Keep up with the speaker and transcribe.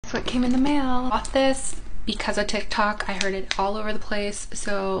So it came in the mail. Bought this because of TikTok. I heard it all over the place.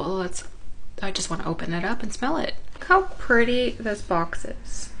 So I just want to open it up and smell it. Look how pretty this box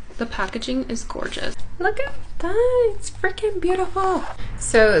is. The packaging is gorgeous. Look at that, it's freaking beautiful.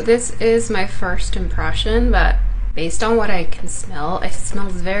 So this is my first impression, but based on what I can smell, it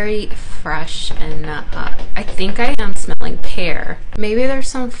smells very fresh, and I think I am smelling pear. Maybe there's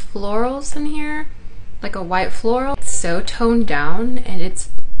some florals in here, like a white floral. It's so toned down and it's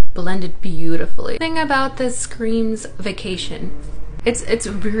blended beautifully. The thing about this screams vacation. It's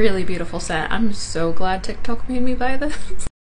a really beautiful scent. I'm so glad TikTok made me buy this.